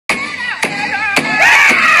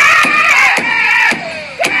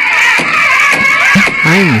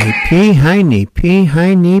Haini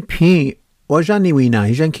pi, Wajani wina,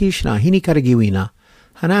 Hijankishna, Hinikaragi wina,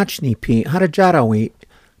 Hanachni pi, Harajarawi,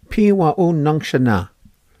 pi wa un nungshana.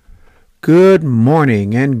 Good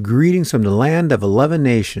morning and greetings from the land of 11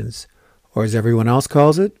 nations, or as everyone else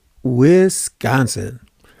calls it, Wisconsin.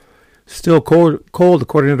 Still cold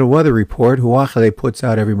according to the weather report Huachale puts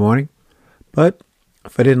out every morning. But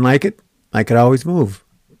if I didn't like it, I could always move.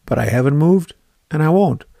 But I haven't moved, and I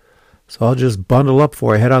won't. So I'll just bundle up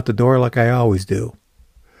before I head out the door like I always do.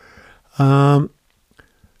 I'd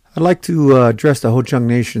like to address the Ho-Chunk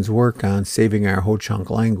Nation's work on saving our Ho-Chunk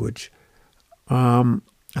language. I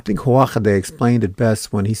think Huachade explained it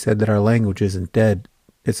best when he said that our language isn't dead,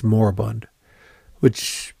 it's moribund,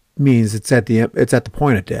 which means it's at the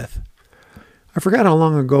point of death. I forgot how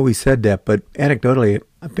long ago we said that, but anecdotally,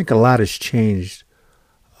 I think a lot has changed.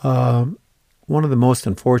 One of the most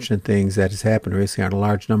unfortunate things that has happened recently are a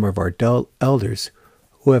large number of our elders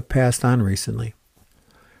who have passed on recently.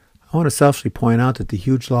 I want to selfishly point out that the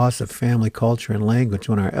huge loss of family culture and language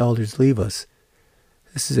when our elders leave us,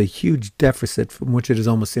 this is a huge deficit from which it is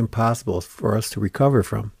almost impossible for us to recover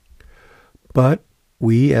from. But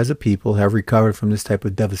we as a people have recovered from this type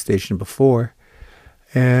of devastation before,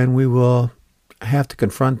 and we will have to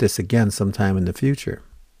confront this again sometime in the future.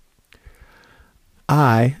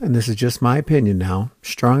 I, and this is just my opinion now,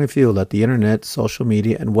 strongly feel that the internet, social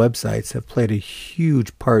media, and websites have played a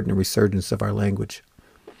huge part in the resurgence of our language.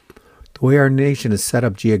 The way our nation is set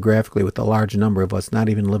up geographically with a large number of us not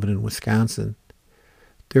even living in Wisconsin,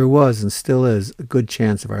 there was and still is a good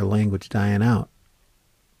chance of our language dying out.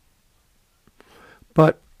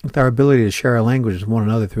 But with our ability to share our language with one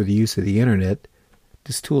another through the use of the internet,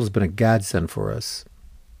 this tool has been a godsend for us.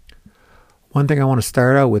 One thing I want to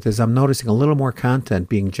start out with is I'm noticing a little more content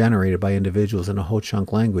being generated by individuals in the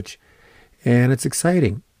Ho-Chunk language, and it's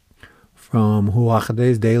exciting. From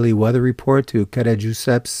Huachade's daily weather report to Kere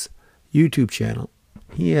Giuseppe's YouTube channel.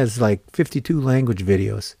 He has like 52 language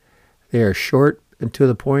videos. They are short and to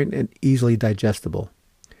the point and easily digestible.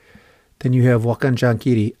 Then you have Wakan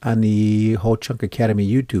Jankiri on the Ho-Chunk Academy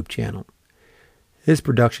YouTube channel. His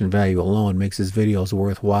production value alone makes his videos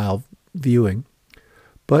worthwhile viewing.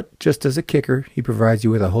 But just as a kicker, he provides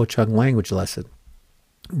you with a Ho-Chunk language lesson.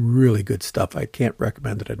 Really good stuff. I can't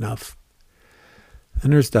recommend it enough.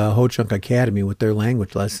 And there's the Ho-Chunk Academy with their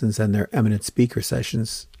language lessons and their eminent speaker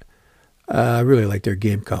sessions. I really like their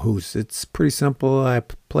game Kahoos. It's pretty simple. I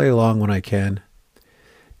play along when I can.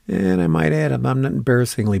 And I might add, I'm not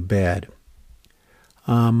embarrassingly bad.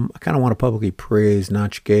 I kind of want to publicly praise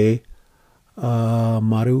Nachge,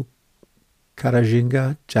 Maru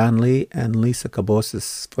Karajinga, John Lee, and Lisa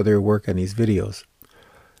Cabosis for their work on these videos.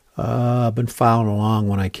 I've been following along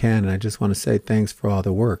when I can, and I just want to say thanks for all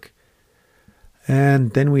the work.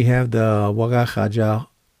 And then we have the Wagachaja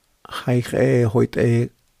Haiche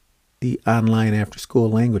Hoite, the online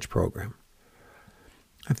after-school language program.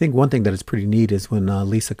 I think one thing that is pretty neat is when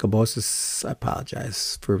Lisa Cabosis, I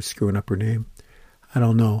apologize for screwing up her name. I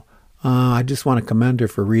don't know. I just want to commend her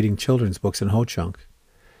for reading children's books in Ho-Chunk.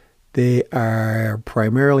 They are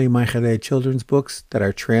primarily Maichere children's books that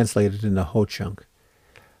are translated into Ho-Chunk.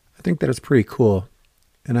 I think that is pretty cool,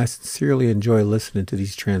 and I sincerely enjoy listening to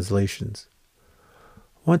these translations.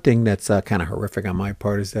 One thing that's kind of horrific on my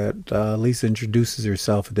part is that Lisa introduces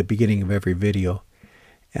herself at the beginning of every video,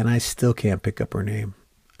 and I still can't pick up her name.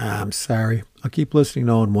 I'm sorry. I'll keep listening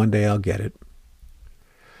though, and one day I'll get it.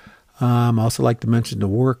 I also like to mention the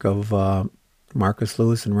work of Marcus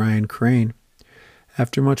Lewis and Ryan Crane.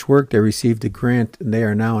 After much work, they received a grant, and they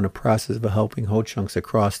are now in the process of helping Ho-Chunks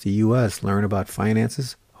across the U.S. learn about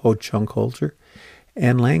finances, Ho-Chunk culture,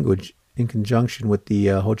 and language in conjunction with the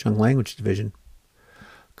Ho-Chunk Language Division.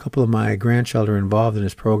 A couple of my grandchildren are involved in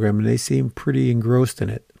this program, and they seem pretty engrossed in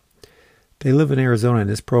it. They live in Arizona, and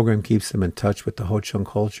this program keeps them in touch with the Ho-Chunk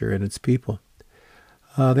culture and its people.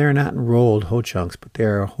 They are not enrolled Ho-Chunks, but they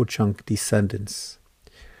are Ho-Chunk descendants.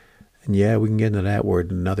 And yeah, we can get into that word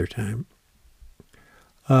another time.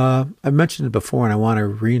 I've mentioned it before, and I want to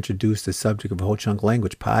reintroduce the subject of Ho-Chunk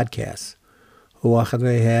language podcasts.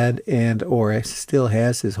 Huachade had and or still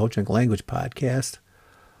has his Ho-Chunk language podcast.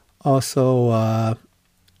 Also,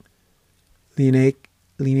 Linike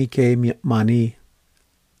Mani,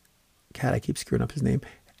 God, I keep screwing up his name.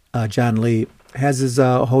 John Lee has his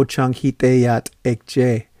Ho-Chunk Hiteyat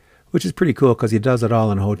Ekje, which is pretty cool because he does it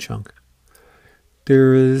all in Ho-Chunk.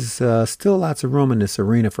 There is still lots of room in this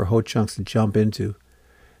arena for Ho-Chunks to jump into.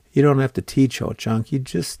 You don't have to teach Ho-Chunk. You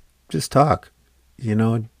just talk, you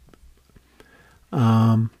know.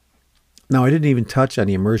 Now, I didn't even touch on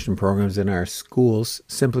the immersion programs in our schools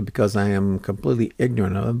simply because I am completely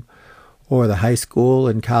ignorant of them or the high school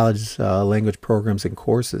and college language programs and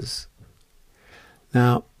courses.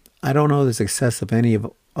 Now, I don't know the success of any of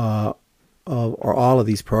or all of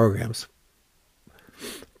these programs,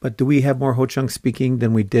 but do we have more Ho-Chunk speaking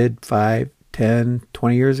than we did 5, 10,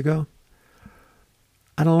 20 years ago?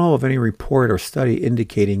 I don't know of any report or study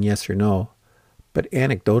indicating yes or no, but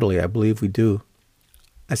anecdotally I believe we do.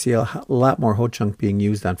 I see a lot more Ho-Chunk being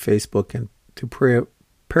used on Facebook, and to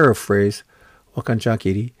paraphrase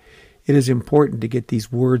Wakanchakiri, it is important to get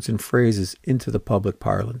these words and phrases into the public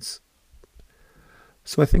parlance.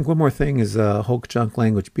 So I think one more thing is Ho-Chunk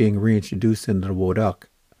language being reintroduced into the Wodak.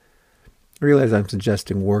 I realize I'm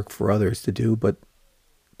suggesting work for others to do, but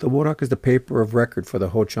the Wodak is the paper of record for the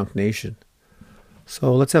Ho-Chunk nation.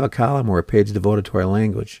 So let's have a column or a page devoted to our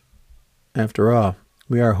language. After all,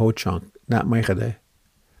 we are Ho-Chunk, not Maichade.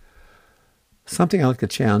 Something I like to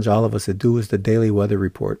challenge all of us to do is the daily weather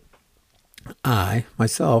report. I,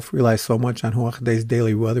 myself, rely so much on Huachade's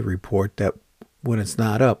daily weather report that when it's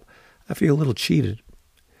not up, I feel a little cheated.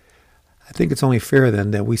 I think it's only fair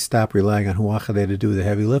then that we stop relying on Huachade to do the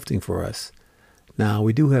heavy lifting for us. Now,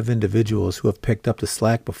 we do have individuals who have picked up the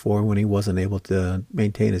slack before when he wasn't able to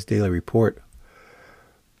maintain his daily report.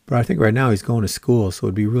 But I think right now he's going to school, so it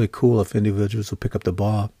would be really cool if individuals would pick up the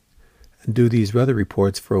ball and do these weather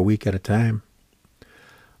reports for a week at a time.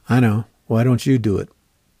 I know. Why don't you do it?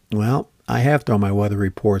 Well, I have thrown my weather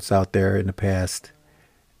reports out there in the past,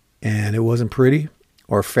 and it wasn't pretty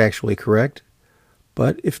or factually correct.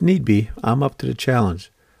 But if need be, I'm up to the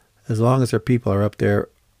challenge, as long as our people are up there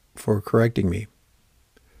for correcting me.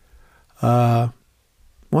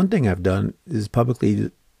 One thing I've done is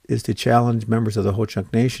to challenge members of the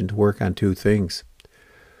Ho-Chunk Nation to work on 2 things: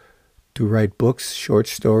 to write books, short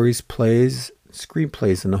stories, plays,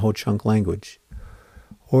 screenplays in the Ho-Chunk language,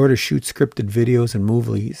 or to shoot scripted videos and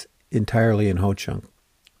movies entirely in Ho-Chunk.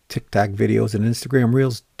 TikTok videos and Instagram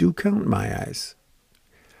Reels do count in my eyes.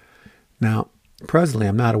 Now, presently,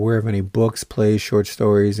 I'm not aware of any books, plays, short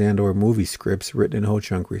stories, and or movie scripts written in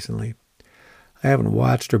Ho-Chunk recently. I haven't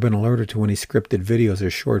watched or been alerted to any scripted videos or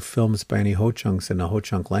short films by any Ho-Chunks in the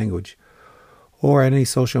Ho-Chunk language, or on any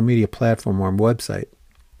social media platform or website.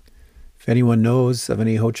 If anyone knows of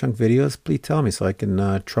any Ho-Chunk videos, please tell me so I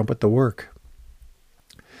can trumpet the work.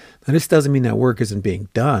 Now, this doesn't mean that work isn't being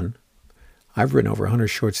done. I've written over 100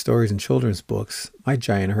 short stories and children's books. My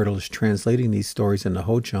giant hurdle is translating these stories into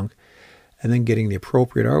Ho-Chunk and then getting the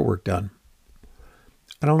appropriate artwork done.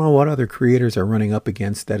 I don't know what other creators are running up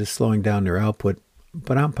against that is slowing down their output,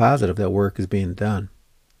 but I'm positive that work is being done.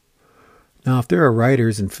 Now, if there are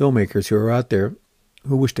writers and filmmakers who are out there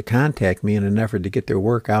who wish to contact me in an effort to get their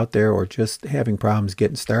work out there or just having problems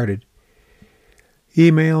getting started,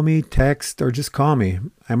 email me, text, or just call me.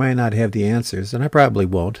 I might not have the answers, and I probably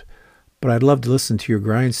won't, but I'd love to listen to your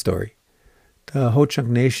grind story. The Ho-Chunk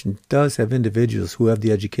Nation does have individuals who have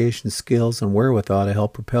the education, skills, and wherewithal to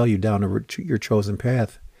help propel you down your chosen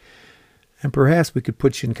path. And perhaps we could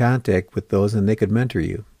put you in contact with those and they could mentor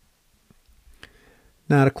you.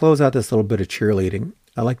 Now, to close out this little bit of cheerleading,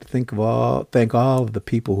 I'd like to thank all of the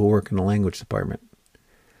people who work in the language department.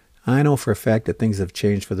 I know for a fact that things have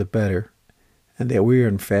changed for the better, and that we are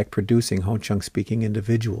in fact producing Ho-Chunk speaking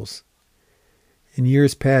individuals. In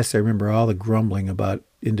years past, I remember all the grumbling about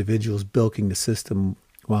individuals bilking the system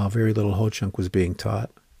while very little Ho-Chunk was being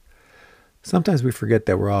taught. Sometimes we forget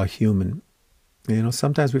that we're all human.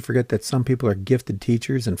 Sometimes we forget that some people are gifted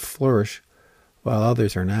teachers and flourish while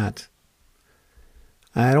others are not.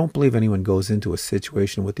 I don't believe anyone goes into a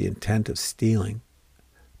situation with the intent of stealing,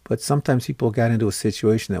 but sometimes people got into a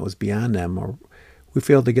situation that was beyond them, or we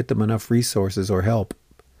failed to get them enough resources or help.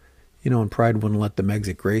 And pride wouldn't let them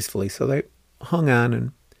exit gracefully, so they hung on,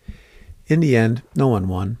 and in the end, no one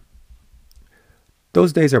won.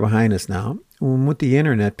 Those days are behind us now. And with the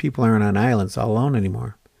internet, people aren't on islands all alone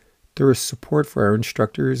anymore. There is support for our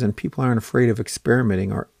instructors, and people aren't afraid of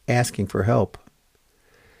experimenting or asking for help.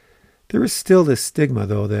 There is still this stigma,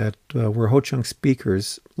 though, that we're Ho-Chunk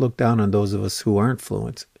speakers look down on those of us who aren't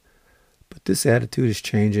fluent. But this attitude is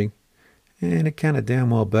changing, and it kind of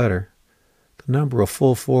damn well better. The number of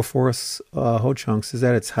full four-fourths Ho-Chunks is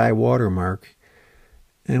at its high water mark,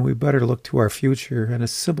 and we better look to our future. And a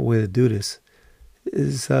simple way to do this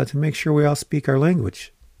is to make sure we all speak our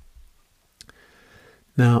language.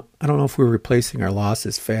 Now, I don't know if we're replacing our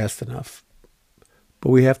losses fast enough, but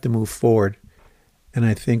we have to move forward, and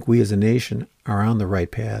I think we as a nation are on the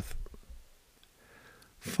right path.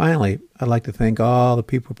 Finally, I'd like to thank all the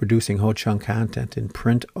people producing Ho-Chunk content in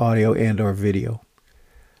print, audio, and or video.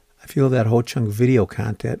 I feel that Ho-Chunk video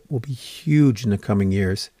content will be huge in the coming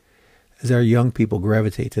years as our young people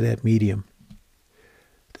gravitate to that medium.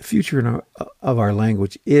 The future of our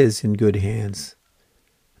language is in good hands.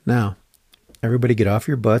 Now, everybody get off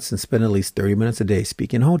your butts and spend at least 30 minutes a day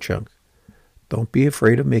speaking Ho-Chunk. Don't be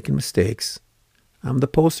afraid of making mistakes. I'm the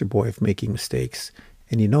poster boy of making mistakes,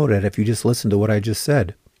 and you know that if you just listen to what I just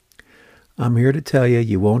said. I'm here to tell you,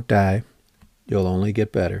 you won't die. You'll only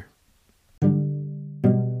get better.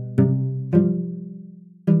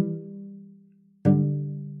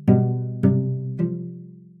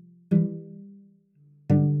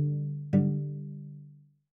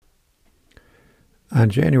 On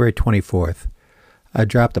January 24th, I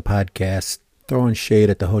dropped a podcast throwing shade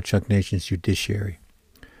at the Ho-Chunk Nation's judiciary.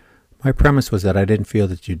 My premise was that I didn't feel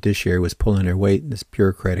that the judiciary was pulling their weight in this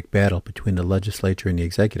bureaucratic battle between the legislature and the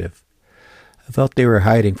executive. I felt they were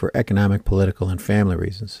hiding for economic, political, and family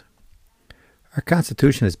reasons. Our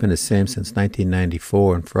Constitution has been the same since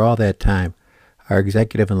 1994, and for all that time, our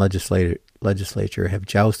executive and legislature have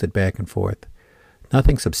jousted back and forth.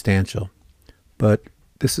 Nothing substantial, but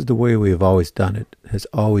this is the way we have always done it, has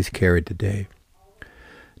always carried the day.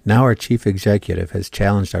 Now our chief executive has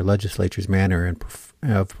challenged our legislature's manner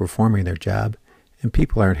of performing their job, and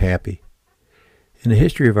people aren't happy. In the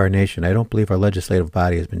history of our nation, I don't believe our legislative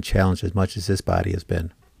body has been challenged as much as this body has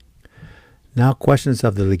been. Now questions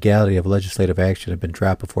of the legality of legislative action have been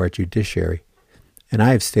dropped before our judiciary, and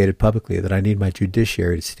I have stated publicly that I need my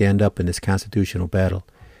judiciary to stand up in this constitutional battle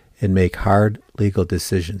and make hard legal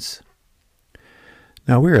decisions.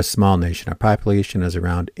 Now, we're a small nation. Our population is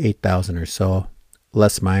around 8,000 or so,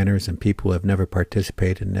 less minors and people who have never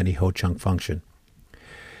participated in any Ho-Chunk function.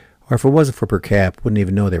 Or if it wasn't for per cap, wouldn't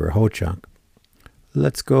even know they were Ho-Chunk.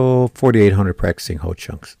 Let's go 4,800 practicing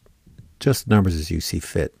Ho-Chunks. Just numbers as you see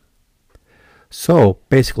fit. So,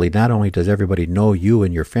 basically, not only does everybody know you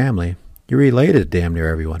and your family, you're related to damn near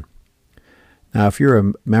everyone. Now, if you're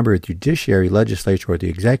a member of the judiciary, legislature, or the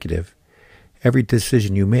executive, every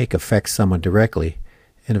decision you make affects someone directly,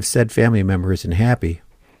 and if said family member isn't happy,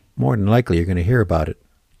 more than likely you're going to hear about it.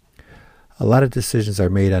 A lot of decisions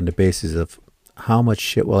are made on the basis of how much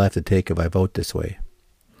shit we'll have to take if I vote this way.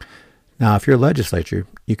 Now, if you're a legislature,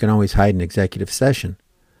 you can always hide in executive session.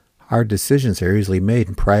 Hard decisions are easily made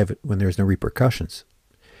in private when there's no repercussions.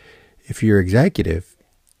 If you're executive,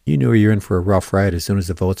 you knew you're in for a rough ride as soon as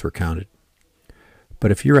the votes were counted.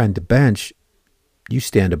 But if you're on the bench, you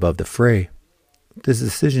stand above the fray. The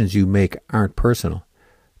decisions you make aren't personal.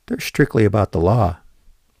 They're strictly about the law.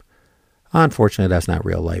 Unfortunately, that's not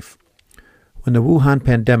real life. When the Wuhan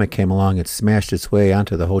pandemic came along, it smashed its way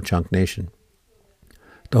onto the Ho-Chunk Nation.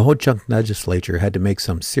 The Ho-Chunk legislature had to make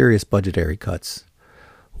some serious budgetary cuts.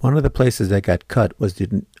 One of the places that got cut was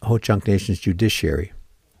the Ho-Chunk Nation's judiciary.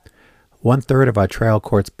 1/3 of our trial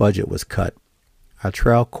court's budget was cut. Our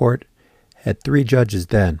trial court had 3 judges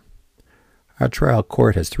then. Our trial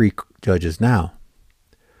court has 3 judges now.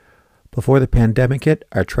 Before the pandemic hit,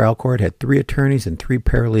 our trial court had 3 attorneys and 3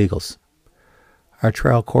 paralegals. Our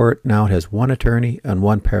trial court now has 1 attorney and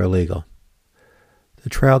 1 paralegal. The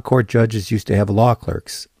trial court judges used to have law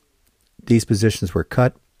clerks. These positions were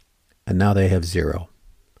cut, and now they have 0.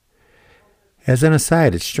 As an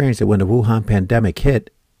aside, it's strange that when the Wuhan pandemic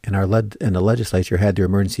hit, and the legislature had their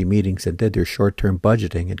emergency meetings and did their short-term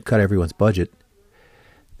budgeting and cut everyone's budget,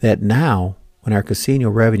 that now, when our casino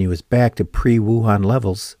revenue is back to pre-Wuhan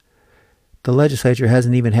levels, the legislature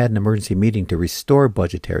hasn't even had an emergency meeting to restore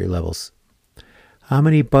budgetary levels. How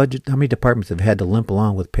many departments have had to limp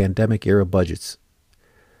along with pandemic-era budgets?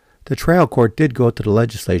 The trial court did go to the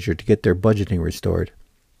legislature to get their budgeting restored,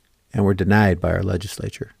 and were denied by our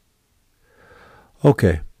legislature.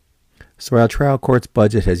 Okay, so our trial court's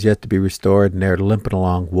budget has yet to be restored, and they're limping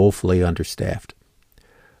along woefully understaffed.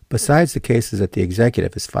 Besides the cases that the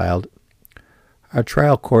executive has filed, our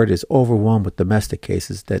trial court is overwhelmed with domestic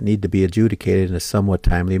cases that need to be adjudicated in a somewhat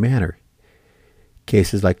timely manner.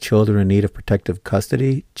 Cases like children in need of protective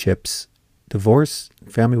custody, CHIPS, divorce,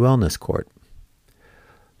 and family wellness court.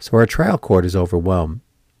 So our trial court is overwhelmed.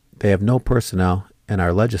 They have no personnel, and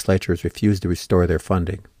our legislature has refused to restore their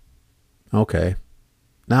funding. Okay,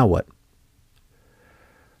 now what?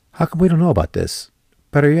 How come we don't know about this?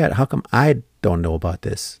 Better yet, how come I don't know about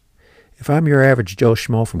this? If I'm your average Joe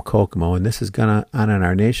Schmo from Kokomo and this is going on in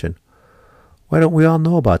our nation, why don't we all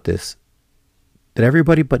know about this? Did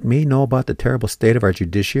everybody but me know about the terrible state of our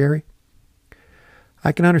judiciary?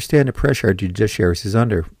 I can understand the pressure our judiciary is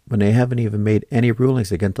under when they haven't even made any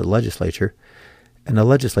rulings against the legislature, and the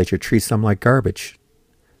legislature treats them like garbage.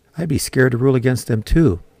 I'd be scared to rule against them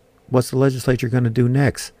too. What's the legislature going to do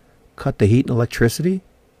next? Cut the heat and electricity?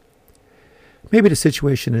 Maybe the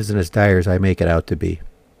situation isn't as dire as I make it out to be.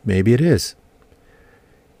 Maybe it is.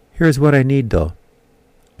 Here's what I need, though.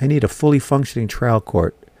 I need a fully functioning trial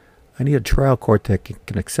court I need a trial court that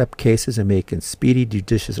can accept cases and make in speedy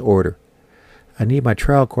judicious order. I need my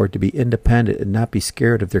trial court to be independent and not be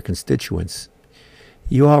scared of their constituents.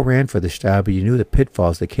 You all ran for this job, but you knew the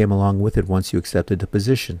pitfalls that came along with it once you accepted the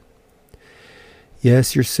position.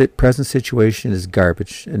 Yes, your present situation is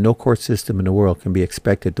garbage, and no court system in the world can be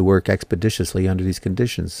expected to work expeditiously under these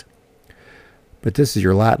conditions. But this is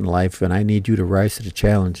your lot in life, and I need you to rise to the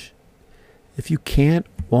challenge. If you can't,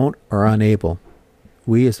 won't, or are unable,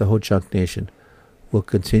 we as the Ho-Chunk Nation will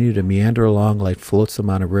continue to meander along like flotsam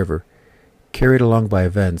on a river, carried along by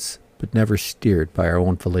events, but never steered by our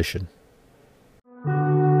own volition.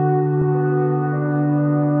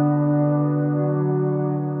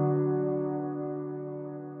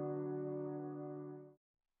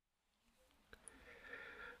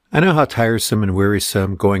 I know how tiresome and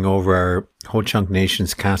wearisome going over our Ho-Chunk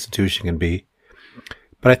Nation's Constitution can be,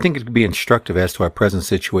 but I think it could be instructive as to our present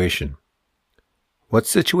situation. What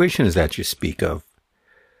situation is that you speak of?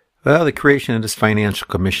 Well, the creation of this financial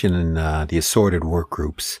commission and the assorted work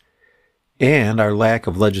groups, and our lack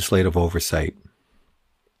of legislative oversight.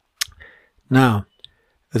 Now,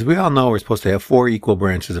 as we all know, we're supposed to have 4 equal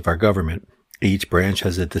branches of our government. Each branch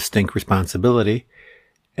has a distinct responsibility,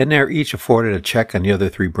 and they're each afforded a check on the other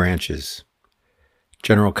 3 branches.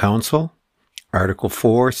 General Counsel, Article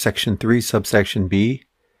 4, Section 3, Subsection B.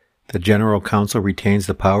 The General Counsel retains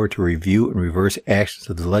the power to review and reverse actions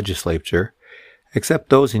of the legislature, except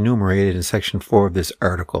those enumerated in Section 4 of this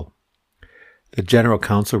article. The General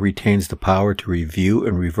Counsel retains the power to review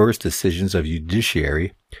and reverse decisions of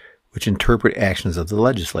judiciary, which interpret actions of the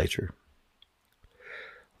legislature.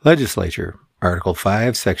 Legislature, Article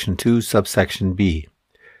 5, Section 2, Subsection B.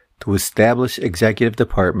 To establish executive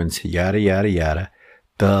departments, yada, yada, yada,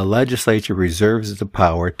 the legislature reserves the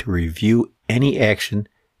power to review any action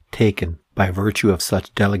taken by virtue of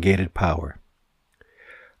such delegated power.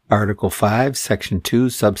 Article 5, Section 2,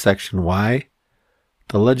 Subsection Y.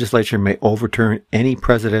 The legislature may overturn any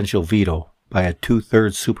presidential veto by a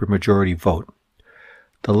 2/3 supermajority vote.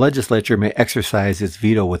 The legislature may exercise its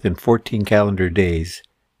veto within 14 calendar days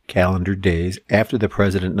after the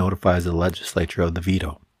president notifies the legislature of the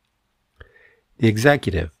veto. The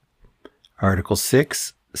Executive, Article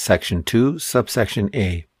 6, Section 2, Subsection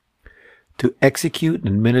A. To execute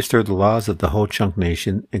and administer the laws of the Ho-Chunk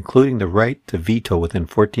Nation, including the right to veto within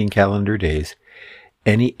 14 calendar days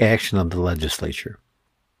any action of the legislature.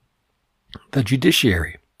 The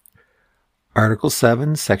Judiciary, Article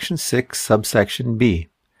 7, Section 6, Subsection B.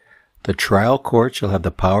 The trial court shall have the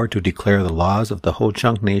power to declare the laws of the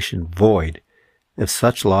Ho-Chunk Nation void if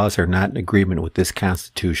such laws are not in agreement with this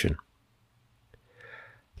Constitution.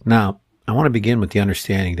 Now, I want to begin with the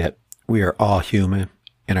understanding that we are all human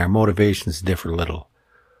and our motivations differ little.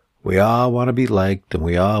 We all want to be liked and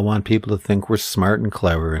we all want people to think we're smart and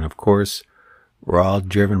clever, and of course, we're all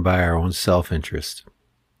driven by our own self-interest.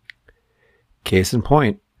 Case in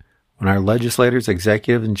point, when our legislators,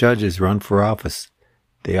 executives, and judges run for office,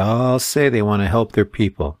 they all say they want to help their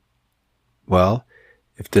people. Well,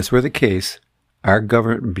 if this were the case, our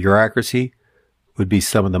government bureaucracy would be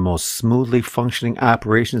some of the most smoothly functioning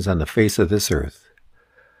operations on the face of this earth.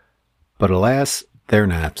 But alas, they're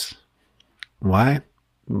not. Why?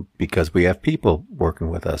 Because we have people working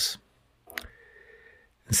with us.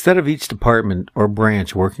 Instead of each department or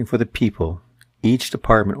branch working for the people, each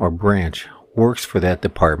department or branch works for that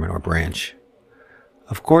department or branch.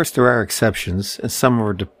 Of course, there are exceptions, and some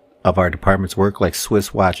of our departments work like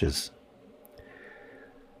Swiss watches.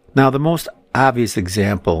 Now, the most obvious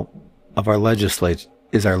example of our legislature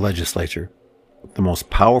is our legislature. The most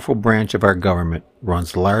powerful branch of our government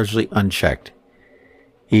runs largely unchecked.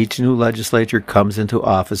 Each new legislature comes into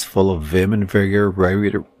office full of vim and vigor,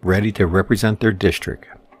 ready to represent their district.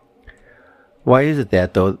 Why is it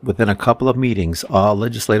that, though, within a couple of meetings, all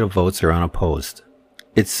legislative votes are unopposed?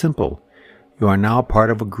 It's simple. You are now part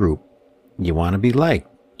of a group. You want to be liked.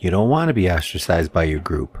 You don't want to be ostracized by your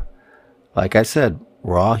group. Like I said,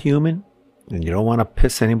 we're all human, and you don't want to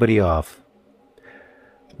piss anybody off.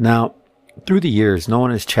 Now, through the years, no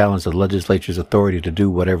one has challenged the legislature's authority to do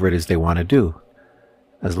whatever it is they want to do.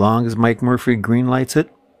 As long as Mike Murphy greenlights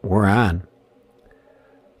it, we're on.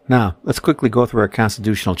 Now, let's quickly go through our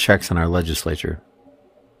constitutional checks on our legislature.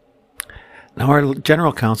 Now, our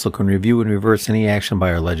General Counsel can review and reverse any action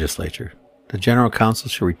by our legislature. The General Counsel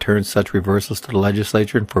shall return such reversals to the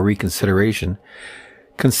legislature for reconsideration,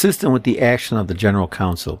 consistent with the action of the General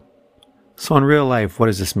Counsel. So in real life, what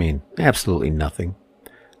does this mean? Absolutely nothing.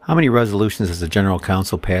 How many resolutions has the General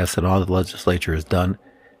Counsel passed and all the legislature has done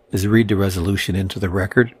is read the resolution into the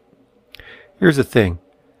record? Here's the thing.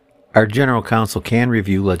 Our General Counsel can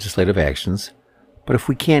review legislative actions, But if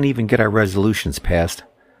we can't even get our resolutions passed,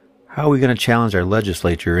 how are we going to challenge our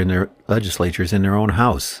legislatures in their own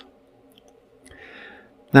house?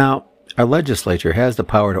 Now, our legislature has the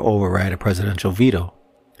power to override a presidential veto.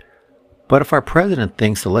 But if our president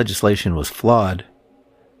thinks the legislation was flawed,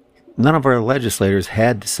 none of our legislators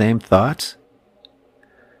had the same thoughts?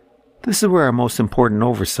 This is where our most important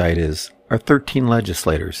oversight is, our 13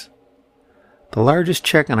 legislators. The largest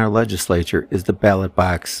check on our legislature is the ballot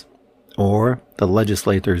box, or the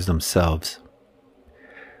legislators themselves.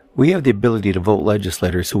 We have the ability to vote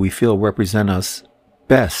legislators who we feel represent us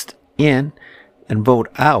best in, and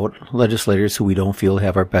vote out legislators who we don't feel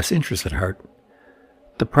have our best interests at heart.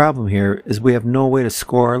 The problem here is we have no way to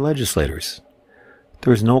score our legislators.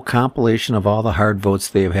 There is no compilation of all the hard votes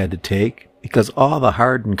they have had to take, because all the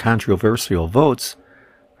hard and controversial votes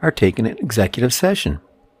are taken in executive session.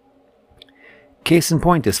 Case in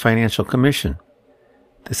point is Financial Commission.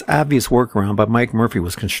 This obvious workaround by Mike Murphy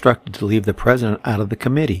was constructed to leave the president out of the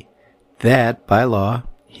committee that, by law,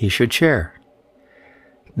 he should chair.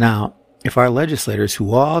 Now, if our legislators,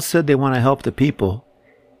 who all said they want to help the people,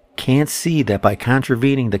 can't see that by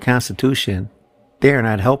contravening the Constitution, they are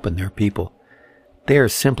not helping their people. They are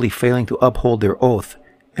simply failing to uphold their oath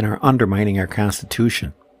and are undermining our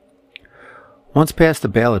Constitution. Once past the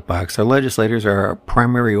ballot box, our legislators are our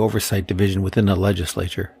primary oversight division within the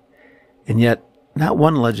legislature. And yet, not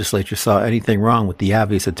one legislature saw anything wrong with the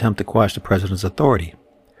obvious attempt to quash the president's authority.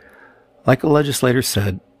 Like a legislator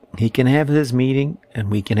said, he can have his meeting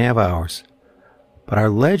and we can have ours. But our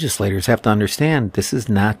legislators have to understand this is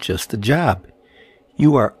not just a job.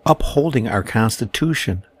 You are upholding our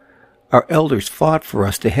Constitution. Our elders fought for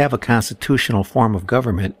us to have a constitutional form of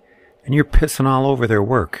government, and you're pissing all over their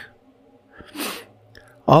work.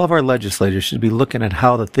 All of our legislators should be looking at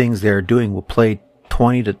how the things they are doing will play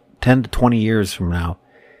 10 to 20 years from now.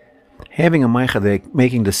 Having a Maichadek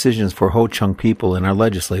making decisions for Ho-Chunk people in our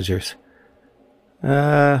legislatures,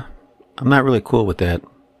 I'm not really cool with that.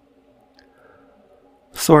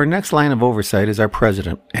 So our next line of oversight is our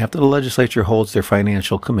president. After the legislature holds their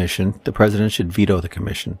financial commission, the president should veto the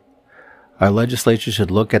commission. Our legislature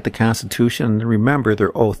should look at the Constitution and remember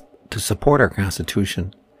their oath to support our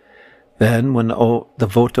Constitution. Then, when the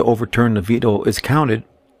vote to overturn the veto is counted,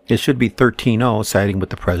 it should be 13-0, siding with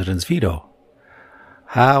the president's veto.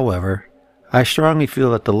 However, I strongly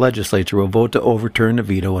feel that the legislature will vote to overturn the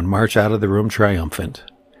veto and march out of the room triumphant.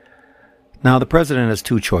 Now, the president has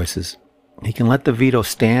two choices. He can let the veto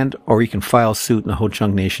stand, or he can file suit in the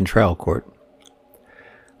Ho-Chunk Nation trial court.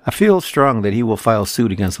 I feel strong that he will file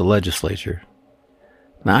suit against the legislature.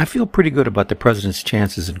 Now, I feel pretty good about the president's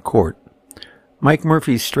chances in court. Mike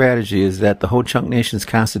Murphy's strategy is that the Ho-Chunk Nation's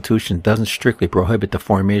constitution doesn't strictly prohibit the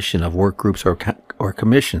formation of work groups or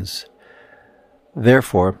commissions.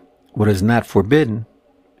 Therefore, what is not forbidden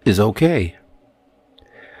is okay.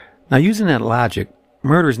 Now, using that logic,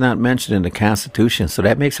 murder is not mentioned in the Constitution, so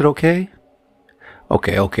that makes it okay?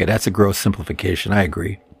 Okay, that's a gross simplification, I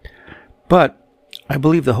agree. But I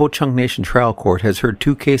believe the Ho-Chunk Nation trial court has heard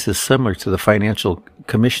two cases similar to the Financial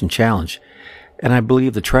Commission challenge, and I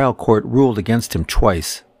believe the trial court ruled against him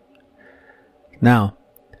twice. Now,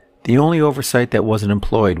 the only oversight that wasn't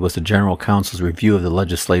employed was the General Counsel's review of the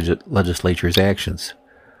legislature's actions.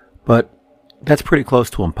 But that's pretty close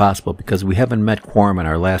to impossible because we haven't met quorum in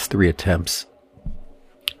our last 3 attempts.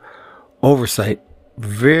 Oversight,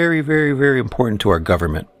 very, very, very important to our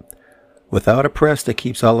government. Without a press that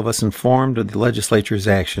keeps all of us informed of the legislature's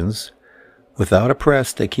actions, without a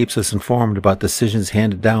press that keeps us informed about decisions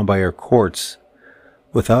handed down by our courts,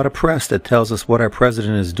 without a press that tells us what our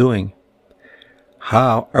president is doing,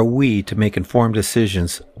 how are we to make informed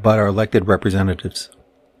decisions about our elected representatives?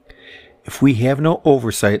 If we have no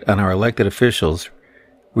oversight on our elected officials,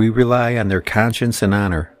 we rely on their conscience and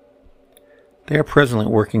honor. They are presently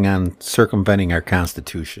working on circumventing our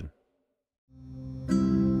Constitution.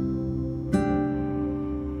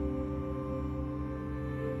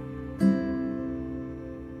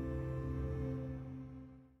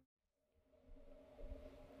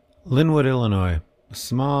 Linwood, Illinois, a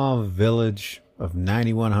small village of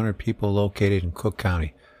 9,100 people located in Cook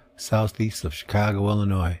County, southeast of Chicago,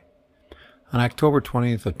 Illinois. On October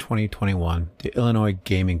 20th of 2021, the Illinois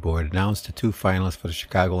Gaming Board announced the 2 finalists for the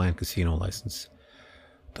Chicagoland casino license.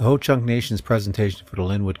 The Ho-Chunk Nation's presentation for the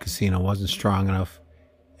Linwood Casino wasn't strong enough,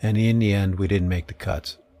 and in the end, we didn't make the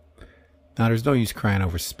cuts. Now, there's no use crying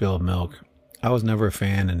over spilled milk. I was never a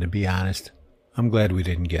fan, and to be honest, I'm glad we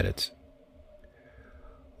didn't get it.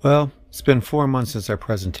 Well, it's been 4 months since our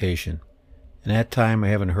presentation, and at that time I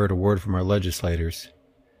haven't heard a word from our legislators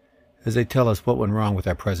as they tell us what went wrong with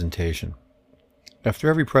our presentation. After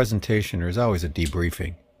every presentation, there is always a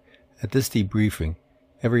debriefing. At this debriefing,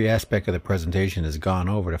 every aspect of the presentation is gone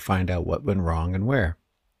over to find out what went wrong and where.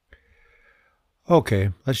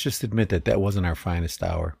 Okay, let's just admit that that wasn't our finest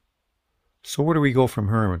hour. So where do we go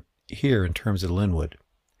from here in terms of Linwood?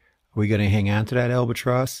 Are we going to hang on to that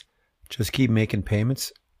albatross? Just keep making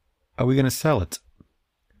payments? Are we going to sell it?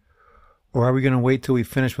 Or are we going to wait till we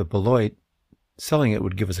finish with Beloit? Selling it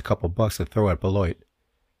would give us a couple bucks to throw at Beloit.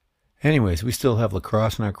 Anyways, we still have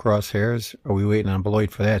lacrosse in our crosshairs. Are we waiting on Beloit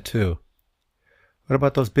for that too? What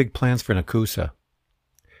about those big plans for Nakusa?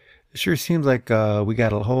 It sure seems like we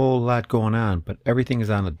got a whole lot going on, but everything is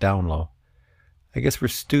on the down low. I guess we're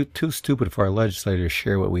too stupid for our legislators to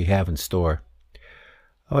share what we have in store.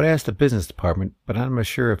 I would ask the business department, but I'm not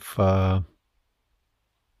sure if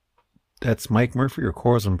that's Mike Murphy or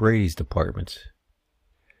Quarles and Brady's department.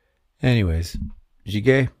 Anyways,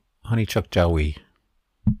 Jige, Honey Chuck Jowie.